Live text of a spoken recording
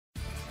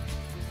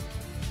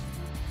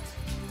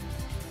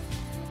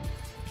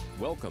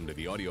Welcome to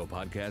the audio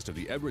podcast of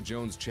the Edward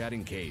Jones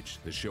Chatting Cage,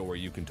 the show where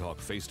you can talk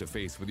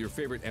face-to-face with your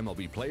favorite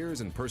MLB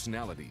players and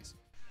personalities.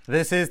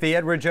 This is the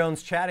Edward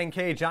Jones Chatting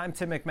Cage. I'm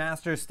Tim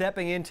McMaster.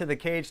 Stepping into the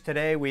cage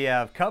today, we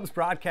have Cubs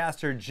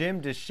broadcaster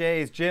Jim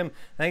Deshaies. Jim,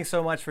 thanks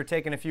so much for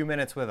taking a few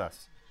minutes with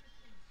us.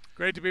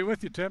 Great to be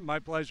with you, Tim. My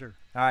pleasure.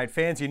 All right,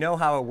 fans, you know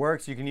how it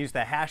works. You can use the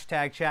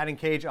hashtag Chatting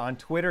Cage on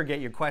Twitter,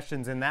 get your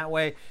questions in that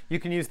way. You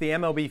can use the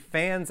MLB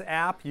Fans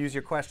app, use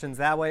your questions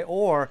that way,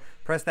 or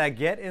press that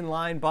Get in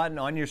Line button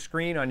on your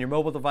screen, on your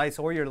mobile device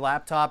or your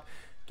laptop.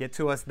 Get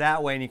to us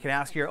that way, and you can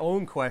ask your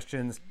own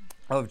questions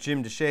of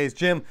Jim Deshaies.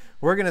 Jim,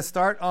 we're going to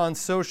start on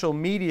social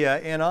media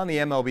and on the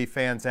MLB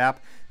Fans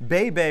app.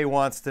 Bebe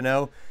wants to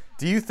know,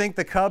 do you think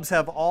the Cubs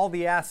have all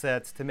the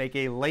assets to make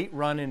a late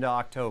run into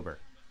October?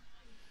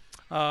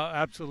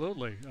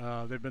 Absolutely.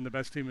 They've been the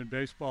best team in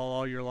baseball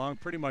all year long,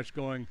 pretty much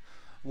going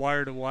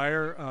wire to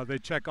wire. They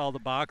check all the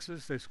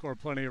boxes. They score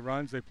plenty of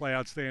runs. They play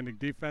outstanding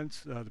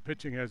defense. The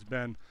pitching has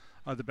been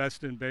the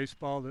best in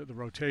baseball. The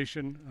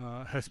rotation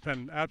has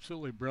been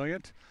absolutely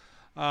brilliant.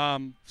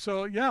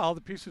 So, yeah, all the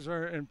pieces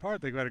are in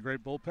part. They've got a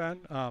great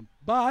bullpen.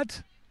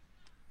 But,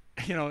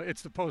 you know,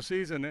 it's the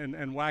postseason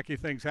and wacky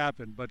things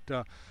happen. But,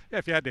 yeah,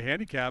 if you had to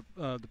handicap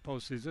the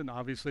postseason,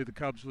 obviously the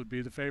Cubs would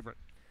be the favorite.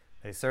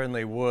 They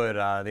certainly would.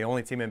 The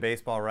only team in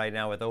baseball right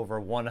now with over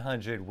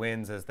 100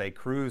 wins as they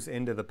cruise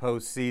into the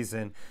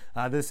postseason.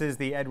 This is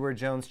the Edward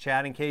Jones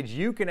Chatting Cage.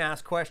 You can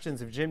ask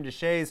questions of Jim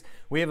Deshaies.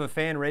 We have a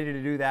fan ready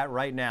to do that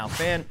right now.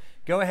 Fan,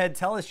 go ahead,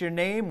 tell us your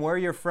name, where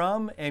you're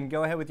from, and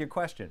go ahead with your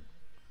question.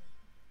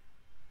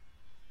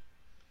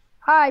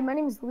 Hi, my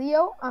name is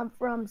Leo. I'm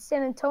from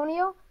San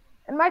Antonio.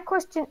 And my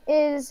question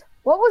is,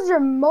 what was your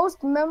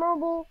most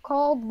memorable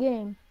called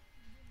game?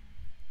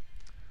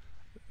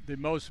 The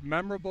most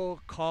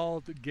memorable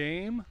called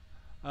game,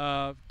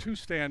 two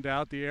stand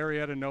out. The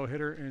Arrieta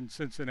no-hitter in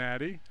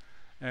Cincinnati,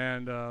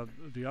 and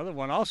the other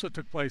one also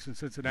took place in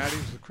Cincinnati. It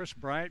was the Chris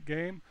Bryant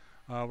game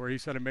where he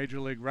set a major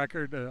league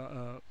record,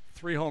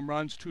 3 home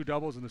runs, 2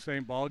 doubles in the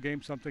same ball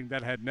game, something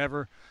that had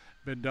never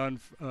been done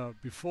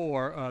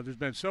before. There's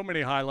been so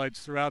many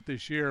highlights throughout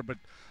this year,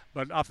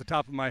 but off the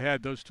top of my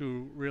head, those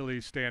two really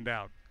stand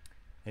out.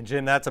 And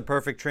Jim, that's a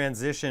perfect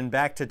transition.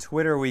 Back to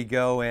Twitter we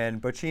go,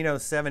 and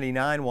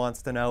Bocino79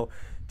 wants to know,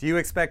 do you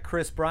expect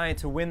Chris Bryant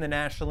to win the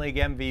National League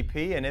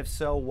MVP, and if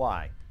so,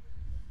 why?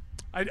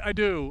 I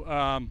do.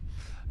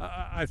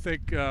 I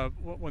think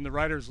when the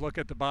writers look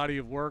at the body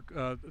of work,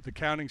 the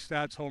counting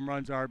stats, home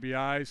runs,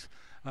 RBIs,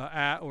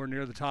 at or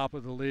near the top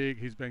of the league.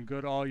 He's been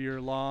good all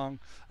year long.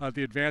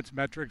 The advanced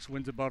metrics,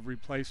 wins above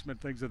replacement,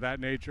 things of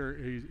that nature.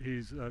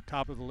 He's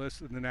top of the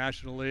list in the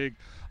National League.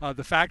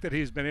 The fact that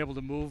he's been able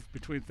to move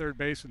between third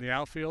base and the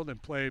outfield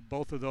and play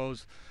both of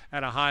those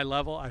at a high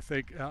level, I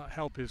think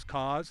help his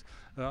cause.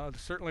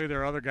 Certainly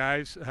there are other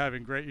guys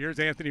having great years.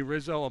 Anthony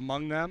Rizzo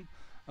among them.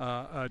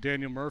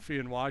 Daniel Murphy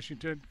in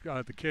Washington,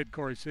 the kid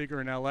Corey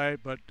Seager in LA,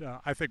 but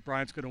I think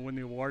Bryant's going to win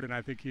the award, and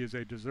I think he is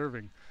a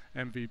deserving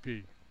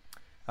MVP.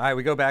 All right,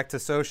 we go back to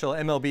social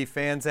MLB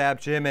Fans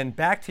app, Jim, and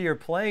back to your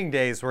playing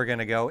days we're going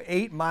to go.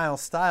 8 Mile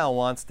Style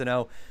wants to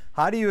know,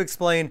 how do you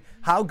explain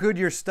how good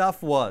your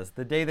stuff was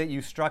the day that you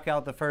struck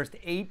out the first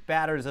 8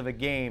 batters of a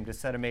game to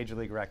set a major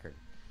league record?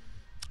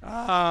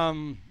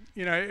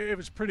 You know, it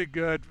was pretty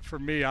good for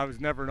me. I was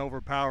never an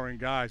overpowering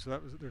guy,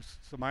 so there's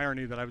some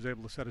irony that I was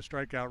able to set a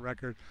strikeout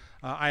record.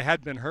 I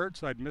had been hurt,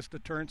 so I'd missed a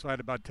turn, so I had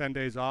about 10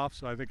 days off,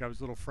 so I think I was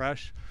a little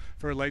fresh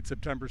for a late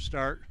September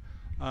start.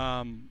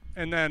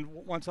 And then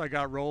once I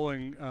got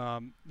rolling,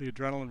 the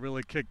adrenaline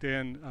really kicked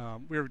in.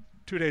 We were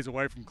 2 days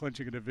away from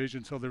clinching a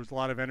division, so there was a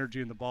lot of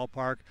energy in the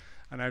ballpark,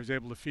 and I was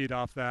able to feed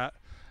off that.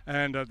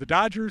 And the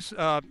Dodgers,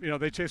 you know,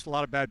 they chased a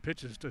lot of bad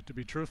pitches, to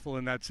be truthful,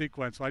 in that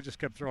sequence. So I just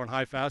kept throwing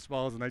high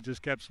fastballs, and I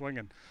just kept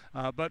swinging.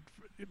 But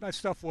my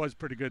stuff was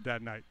pretty good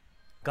that night.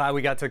 Glad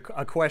we got to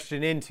a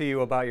question into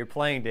you about your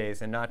playing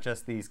days and not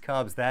just these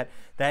Cubs. That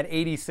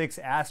 86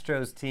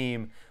 Astros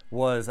team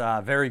was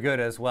very good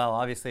as well.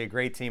 Obviously a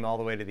great team all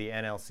the way to the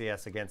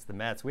NLCS against the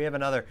Mets. We have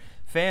another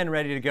fan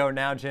ready to go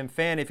now, Jim.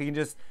 Fan, if you can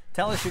just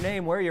tell us your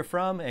name, where you're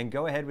from, and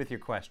go ahead with your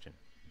question.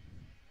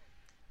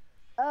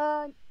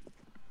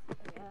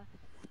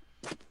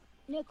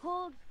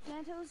 Nicole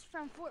Santos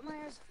from Fort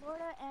Myers,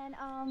 Florida, and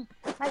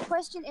my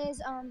question is,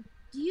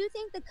 do you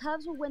think the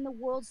Cubs will win the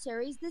World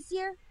Series this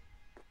year?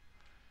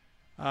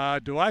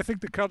 Do I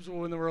think the Cubs will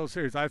win the World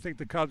Series? I think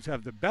the Cubs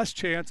have the best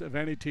chance of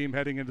any team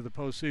heading into the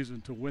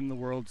postseason to win the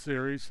World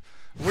Series.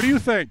 What do you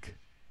think?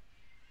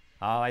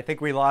 I think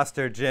we lost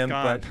her, Jim,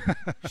 but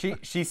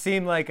she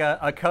seemed like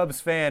a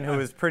Cubs fan who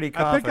was pretty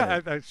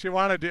confident. I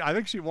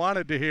think she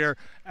wanted to hear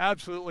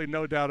absolutely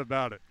no doubt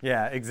about it.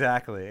 Yeah,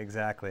 exactly.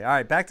 All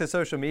right, back to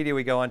social media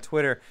we go on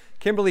Twitter.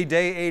 Kimberly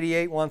Day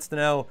 88 wants to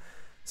know,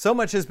 so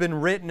much has been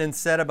written and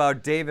said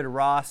about David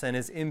Ross and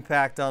his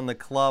impact on the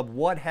club.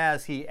 What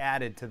has he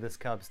added to this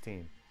Cubs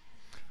team?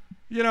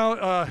 You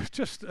know,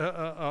 just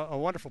a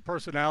wonderful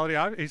personality.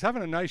 He's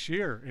having a nice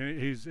year.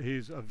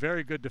 He's a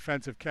very good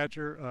defensive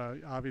catcher.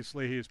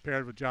 Obviously, he is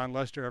paired with John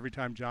Lester every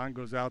time John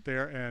goes out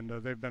there, and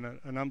they've been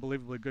an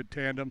unbelievably good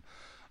tandem.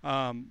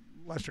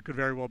 Lester could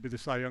very well be the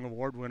Cy Young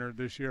Award winner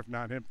this year, if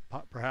not him,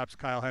 perhaps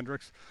Kyle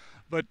Hendricks.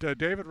 But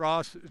David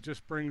Ross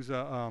just brings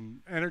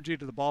energy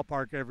to the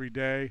ballpark every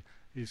day.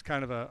 He's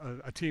kind of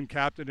a team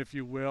captain, if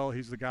you will.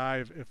 He's the guy,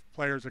 if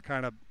players are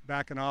kind of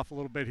backing off a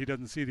little bit, he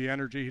doesn't see the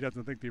energy, he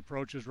doesn't think the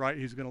approach is right,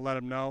 he's going to let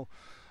them know.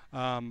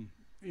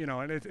 You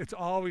know, and it's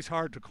always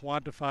hard to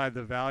quantify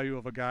the value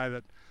of a guy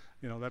that,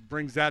 you know, that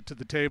brings that to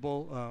the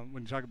table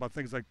when you talk about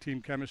things like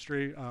team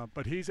chemistry.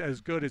 But he's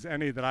as good as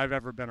any that I've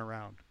ever been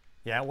around.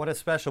 Yeah, what a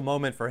special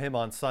moment for him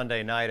on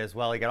Sunday night as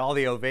well. He got all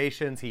the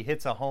ovations. He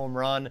hits a home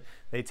run.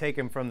 They take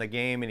him from the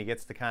game, and he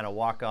gets to kind of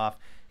walk off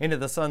into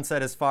the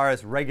sunset as far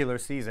as regular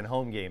season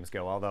home games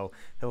go, although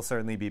he'll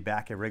certainly be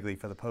back at Wrigley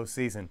for the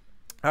postseason.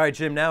 All right,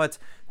 Jim, now it's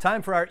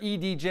time for our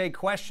EDJ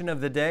question of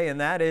the day, and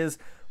that is,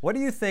 what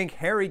do you think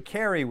Harry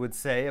Carey would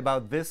say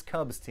about this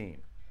Cubs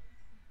team?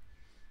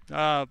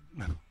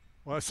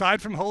 Well,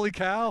 aside from holy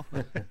cow,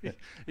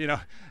 you know,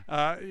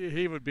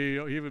 he would be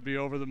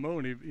over the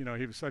moon.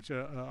 He was such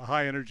a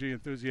high energy,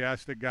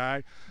 enthusiastic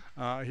guy.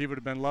 He would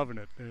have been loving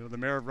it. You know, the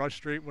mayor of Rush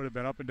Street would have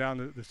been up and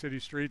down the city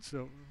streets,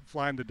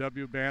 flying the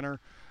W banner.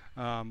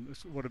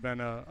 This would have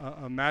been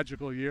a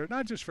magical year,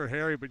 not just for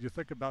Harry, but you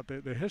think about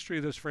the history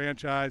of this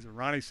franchise,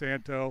 Ronnie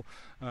Santo,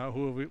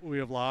 who we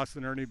have lost,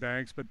 and Ernie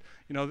Banks. But,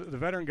 you know, the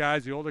veteran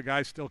guys, the older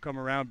guys still come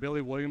around.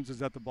 Billy Williams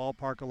is at the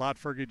ballpark a lot.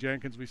 Fergie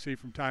Jenkins we see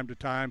from time to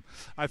time.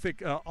 I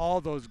think all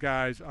those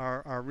guys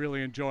are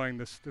really enjoying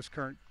this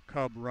current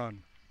Cub run.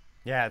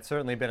 Yeah, it's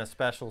certainly been a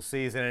special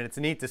season, and it's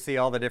neat to see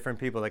all the different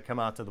people that come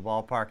out to the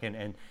ballpark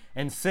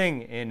and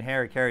sing in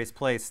Harry Carey's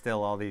place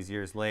still all these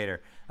years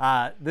later.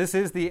 This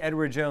is the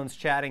Edward Jones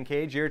Chatting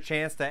Cage, your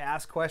chance to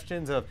ask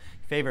questions of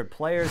favorite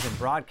players and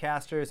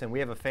broadcasters, and we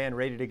have a fan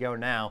ready to go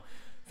now.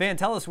 Fan,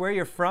 tell us where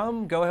you're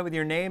from. Go ahead with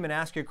your name and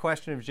ask your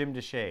question of Jim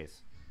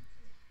Deshaies.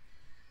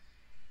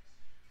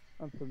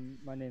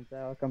 My name's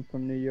Alec. I'm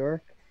from New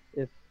York.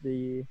 If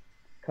the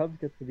Cubs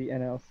get to the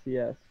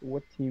NLCS,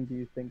 what team do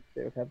you think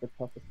they would have the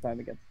toughest time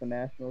against, the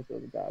Nationals or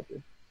the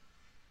Dodgers?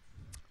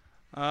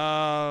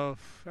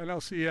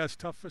 NLCS,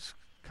 toughest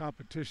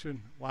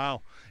competition.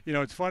 Wow. You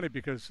know, it's funny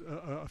because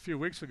a few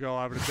weeks ago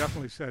I would have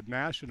definitely said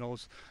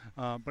Nationals,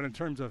 but in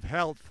terms of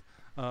health,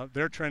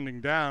 they're trending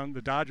down.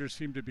 The Dodgers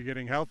seem to be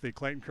getting healthy.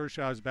 Clayton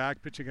Kershaw is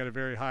back, pitching at a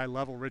very high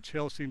level. Rich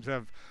Hill seems to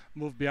have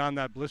moved beyond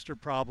that blister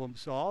problem.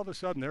 So all of a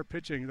sudden, their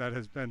pitching that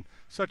has been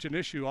such an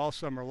issue all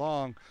summer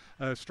long,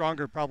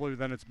 stronger probably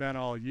than it's been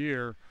all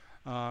year.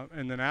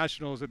 And the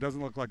Nationals, it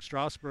doesn't look like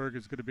Strasburg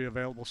is going to be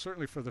available.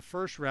 Certainly for the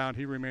first round,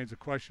 he remains a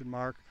question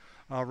mark.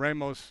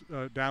 Ramos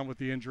down with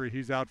the injury.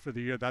 He's out for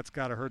the year. That's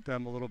got to hurt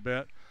them a little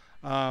bit.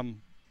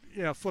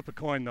 You know, flip a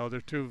coin, though.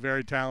 They're two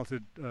very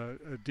talented,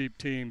 deep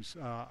teams.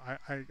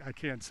 I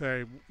can't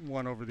say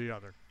one over the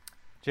other.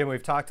 Jim,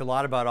 we've talked a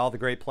lot about all the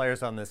great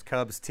players on this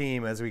Cubs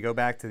team. As we go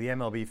back to the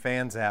MLB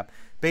Fans app,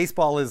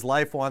 Baseball is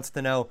Life wants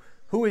to know,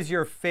 who is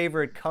your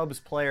favorite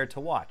Cubs player to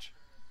watch?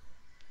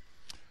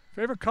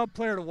 Favorite Cub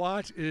player to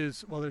watch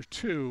is, well, there's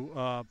two.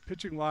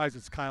 Pitching-wise,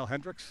 it's Kyle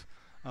Hendricks.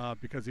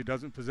 Because he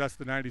doesn't possess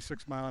the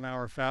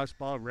 96-mile-an-hour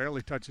fastball,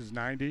 rarely touches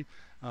 90,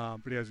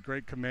 but he has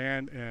great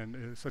command and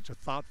is such a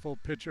thoughtful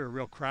pitcher, a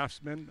real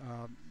craftsman,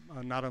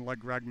 not unlike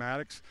Greg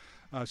Maddux.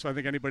 So I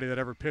think anybody that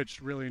ever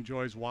pitched really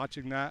enjoys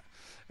watching that.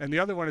 And the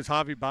other one is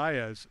Javi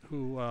Baez,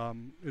 who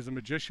is a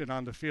magician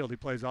on the field. He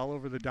plays all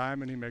over the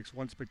diamond. He makes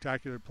one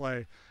spectacular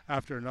play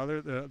after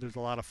another. There's a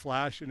lot of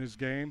flash in his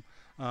game,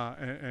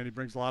 and he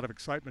brings a lot of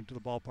excitement to the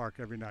ballpark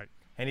every night.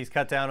 And he's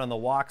cut down on the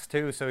walks,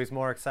 too, so he's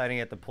more exciting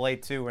at the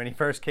plate, too. When he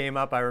first came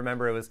up, I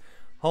remember it was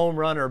home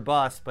run or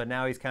bust, but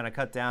now he's kind of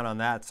cut down on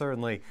that.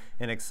 Certainly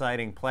an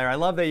exciting player. I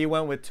love that you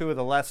went with two of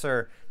the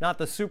lesser, not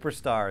the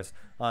superstars,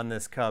 on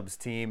this Cubs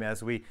team.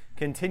 As we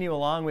continue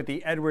along with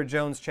the Edward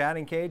Jones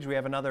Chatting Cage, we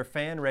have another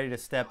fan ready to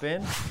step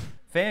in.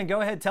 Fan, go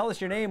ahead, tell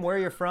us your name, where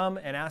you're from,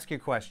 and ask your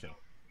question.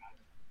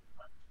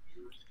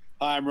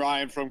 I'm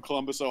Ryan from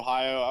Columbus,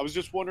 Ohio. I was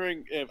just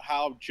wondering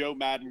how Joe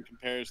Madden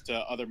compares to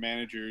other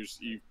managers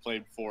you've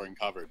played for and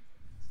covered.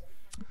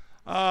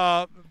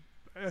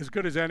 As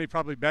good as any,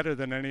 probably better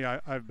than any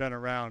I've been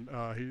around.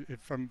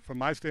 From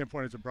my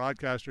standpoint as a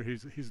broadcaster,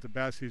 he's the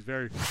best. He's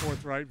very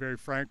forthright, very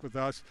frank with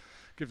us,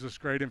 gives us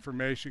great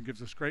information,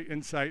 gives us great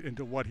insight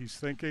into what he's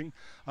thinking.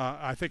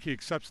 I think he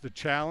accepts the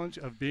challenge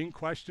of being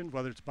questioned,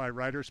 whether it's by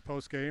writers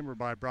post-game or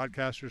by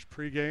broadcasters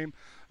pre-game,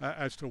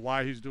 as to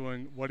why he's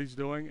doing what he's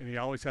doing, and he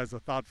always has a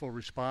thoughtful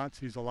response.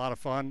 He's a lot of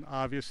fun,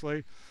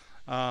 obviously.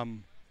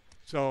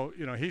 So,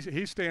 you know,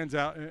 he stands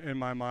out in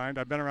my mind.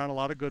 I've been around a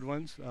lot of good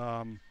ones.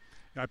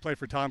 I played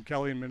for Tom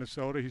Kelly in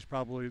Minnesota. He's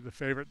probably the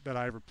favorite that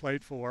I ever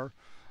played for.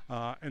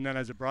 And then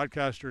as a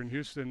broadcaster in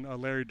Houston,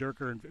 Larry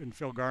Dierker and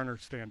Phil Garner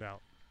stand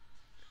out.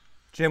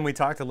 Jim, we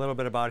talked a little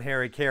bit about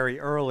Harry Carey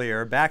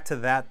earlier. Back to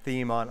that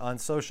theme on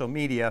social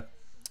media.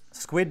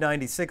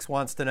 Squid96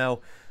 wants to know,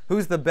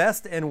 who's the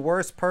best and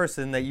worst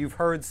person that you've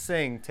heard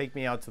sing "Take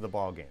Me Out to the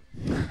Ball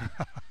Game"?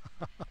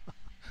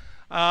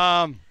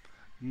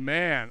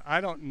 Man, I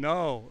don't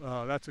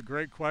know. That's a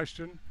great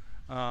question.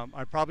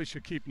 I probably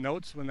should keep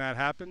notes when that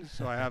happens,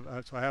 so I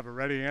have a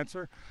ready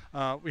answer.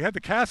 We had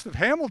the cast of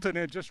Hamilton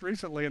in just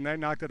recently, and they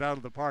knocked it out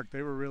of the park.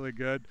 They were really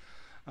good.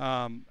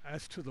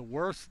 As to the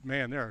worst,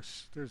 man, there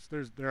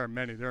are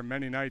many. There are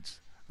many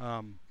nights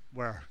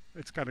where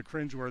it's kind of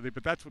cringeworthy,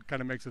 but that's what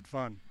kind of makes it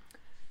fun.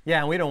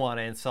 Yeah, and we don't want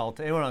to insult.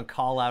 We don't want to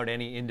call out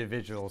any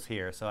individuals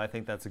here, so I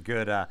think that's a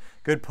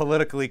good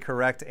politically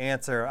correct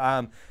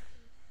answer.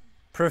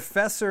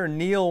 Professor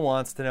Neil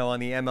wants to know on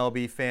the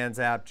MLB Fans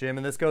app, Jim,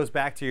 and this goes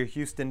back to your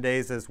Houston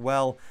days as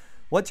well.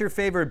 What's your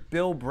favorite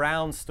Bill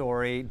Brown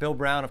story? Bill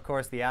Brown, of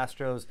course, the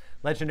Astros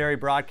legendary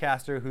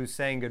broadcaster who's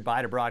saying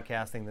goodbye to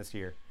broadcasting this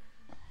year.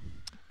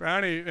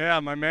 Brownie,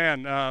 yeah, my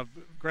man.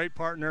 Great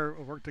partner.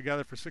 Worked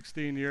together for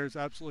 16 years.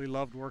 Absolutely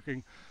loved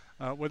working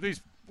with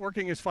these.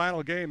 Working his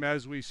final game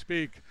as we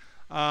speak.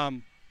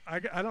 I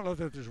don't know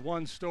that there's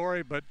one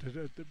story, but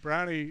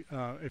Brownie,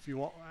 if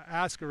you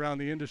ask around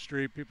the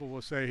industry, people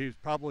will say he's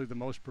probably the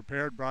most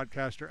prepared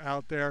broadcaster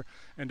out there.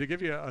 And to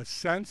give you a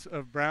sense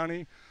of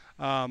Brownie,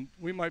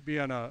 we might be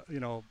on a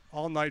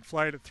all-night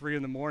flight at 3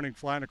 in the morning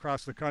flying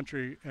across the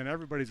country, and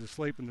everybody's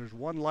asleep, and there's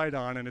one light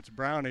on, and it's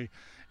Brownie,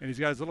 and he's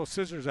got his little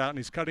scissors out, and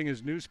he's cutting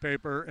his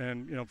newspaper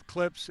and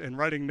clips and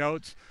writing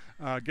notes,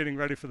 getting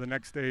ready for the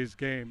next day's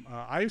game.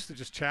 I used to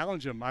just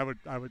challenge him. I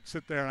would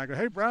sit there and I go,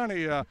 "Hey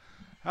Brownie,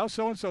 how's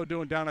so-and-so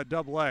doing down at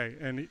AA?"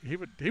 And he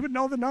would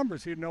know the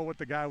numbers. He'd know what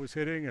the guy was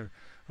hitting or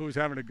who was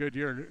having a good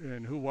year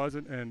and who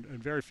wasn't. And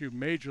very few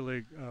major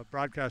league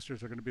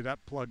broadcasters are going to be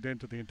that plugged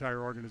into the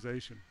entire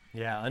organization.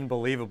 Yeah,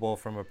 unbelievable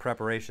from a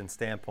preparation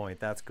standpoint.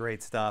 That's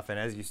great stuff. And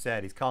as you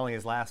said, he's calling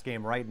his last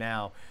game right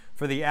now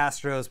for the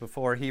Astros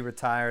before he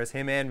retires.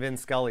 Him and Vin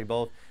Scully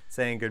both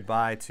saying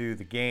goodbye to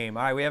the game.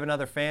 All right, we have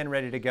another fan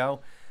ready to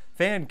go.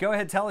 Fan, go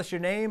ahead, tell us your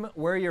name,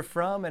 where you're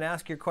from, and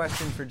ask your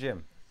question for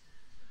Jim.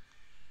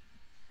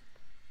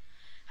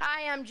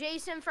 Hi, I'm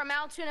Jason from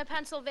Altoona,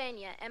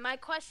 Pennsylvania, and my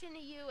question to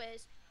you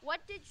is, what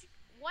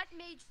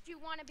made you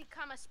want to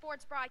become a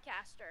sports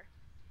broadcaster?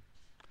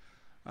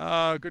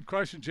 Good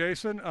question,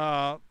 Jason.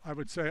 I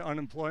would say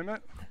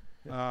unemployment.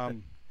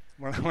 When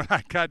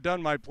I got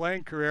done my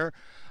playing career,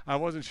 I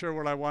wasn't sure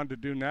what I wanted to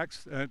do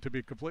next. And to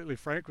be completely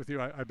frank with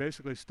you, I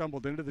basically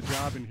stumbled into the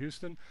job in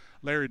Houston.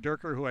 Larry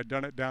Durker, who had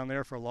done it down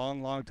there for a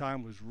long, long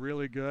time, was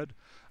really good.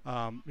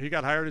 He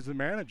got hired as the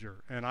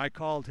manager, and I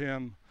called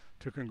him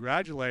to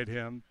congratulate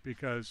him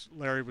because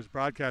Larry was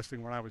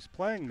broadcasting when I was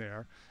playing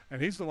there,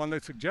 and he's the one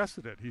that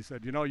suggested it. He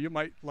said, you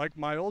might like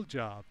my old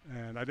job,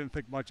 and I didn't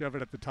think much of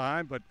it at the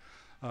time, but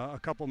a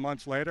couple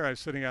months later, I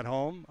was sitting at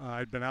home.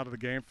 I'd been out of the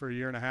game for a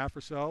year and a half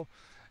or so,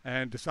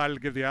 and decided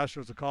to give the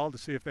Astros a call to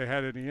see if they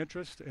had any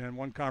interest, and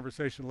one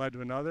conversation led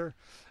to another,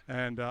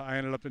 and I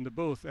ended up in the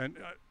booth. And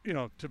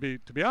to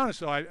be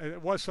honest, though,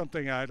 it was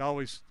something I'd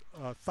always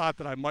thought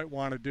that I might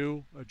want to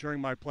do during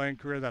my playing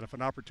career, that if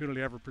an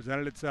opportunity ever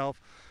presented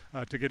itself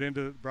to get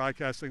into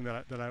broadcasting,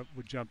 that I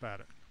would jump at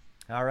it.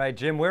 All right,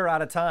 Jim, we're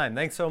out of time.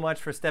 Thanks so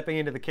much for stepping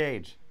into the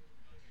cage.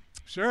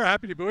 Sure,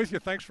 happy to be with you.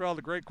 Thanks for all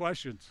the great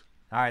questions.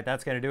 All right,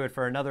 that's going to do it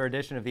for another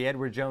edition of the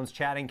Edward Jones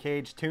Chatting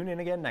Cage. Tune in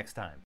again next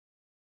time.